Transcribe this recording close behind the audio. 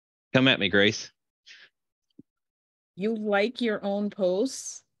Come at me, Grace. You like your own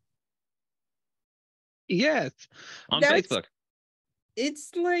posts? Yes, on That's Facebook.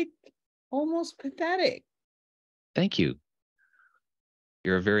 it's like almost pathetic. Thank you.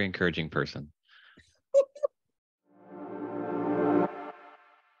 You're a very encouraging person.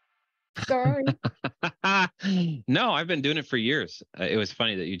 Sorry. No, I've been doing it for years. It was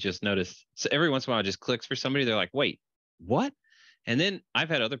funny that you just noticed. So every once in a while, it just clicks for somebody. They're like, wait, what? And then I've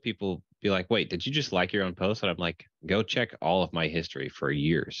had other people be like, wait, did you just like your own post? And I'm like, go check all of my history for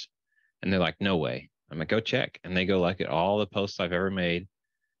years. And they're like, no way. I'm like, go check. And they go look at all the posts I've ever made.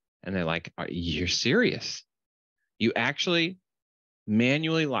 And they're like, you're serious? You actually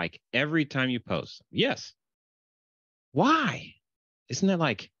manually like every time you post? Yes. Why? Isn't that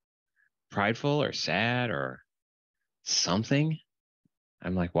like prideful or sad or something?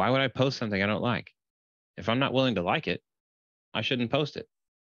 I'm like, why would I post something I don't like? If I'm not willing to like it, I shouldn't post it.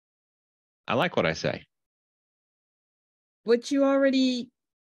 I like what I say. But you already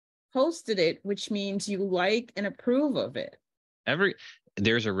posted it, which means you like and approve of it.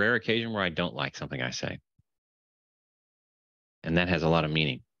 There's a rare occasion where I don't like something I say. And that has a lot of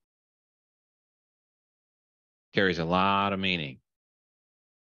meaning. Carries a lot of meaning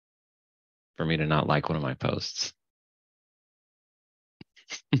for me to not like one of my posts.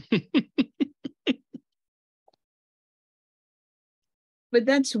 But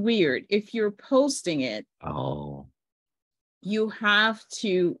that's weird. If you're posting it, Oh, you have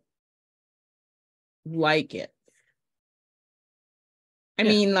to like it. I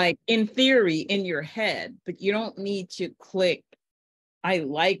mean, like in theory, in your head, but you don't need to click, I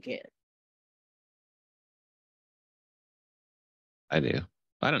like it. I do.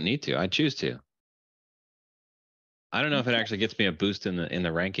 I don't need to. I choose to. I don't know if it actually gets me a boost in the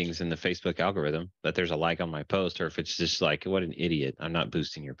rankings in the Facebook algorithm that there's a like on my post, or if it's just like, what an idiot. I'm not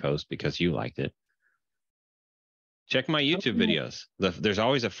boosting your post because you liked it. Check my YouTube videos. There's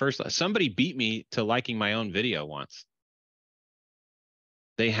always a first. Somebody beat me to liking my own video once.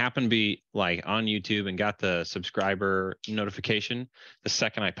 They happened to be like on YouTube and got the subscriber notification the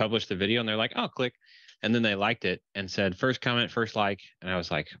second I published the video, and they're like, "Oh, click," and then they liked it and said, "First comment, first like," and I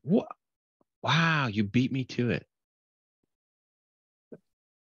was like, "What? Wow, you beat me to it."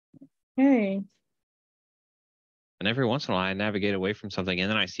 Hey. And every once in a while, I navigate away from something, and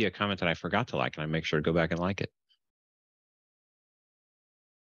then I see a comment that I forgot to like, and I make sure to go back and like it.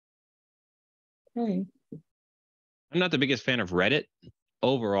 Hey. I'm not the biggest fan of Reddit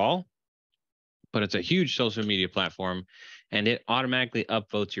overall, but it's a huge social media platform, and it automatically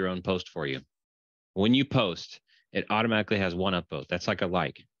upvotes your own post for you. When you post, it automatically has one upvote. That's like a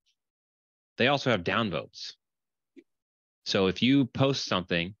like. They also have downvotes. So if you post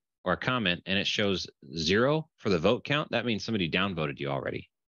something or a comment and it shows 0 for the vote count, that means somebody downvoted you already.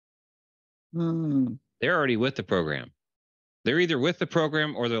 They're already with the program. They're either with the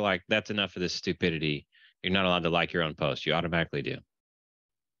program or they're like, that's enough of this stupidity. You're not allowed to like your own post. You automatically do.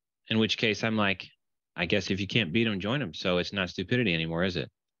 In which case, I'm like, I guess if you can't beat them, join them. So it's not stupidity anymore, is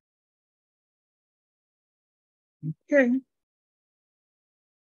it? Okay.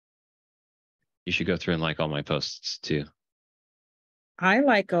 You should go through and like all my posts too. I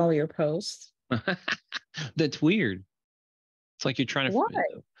like all your posts. That's weird. It's like you're trying to. Why?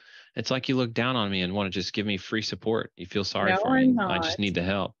 It's like you look down on me and want to just give me free support. You feel sorry No, for I'm me. I not. just need the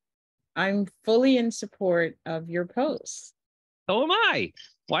help. I'm fully in support of your posts. So am I.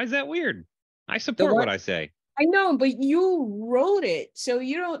 Why is that weird? I The support one what I say. I know, but you wrote it, so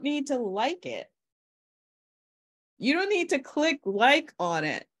you don't need to like it. You don't need to click like on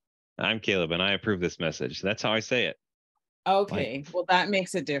it. I'm Caleb and I approve this message. That's how I say it. Okay, Like, well, that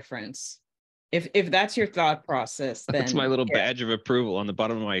makes a difference. If that's your thought process, that's my then little yeah, badge of approval on the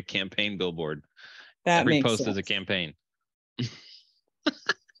bottom of my campaign billboard. that Every makes post is a sense. campaign.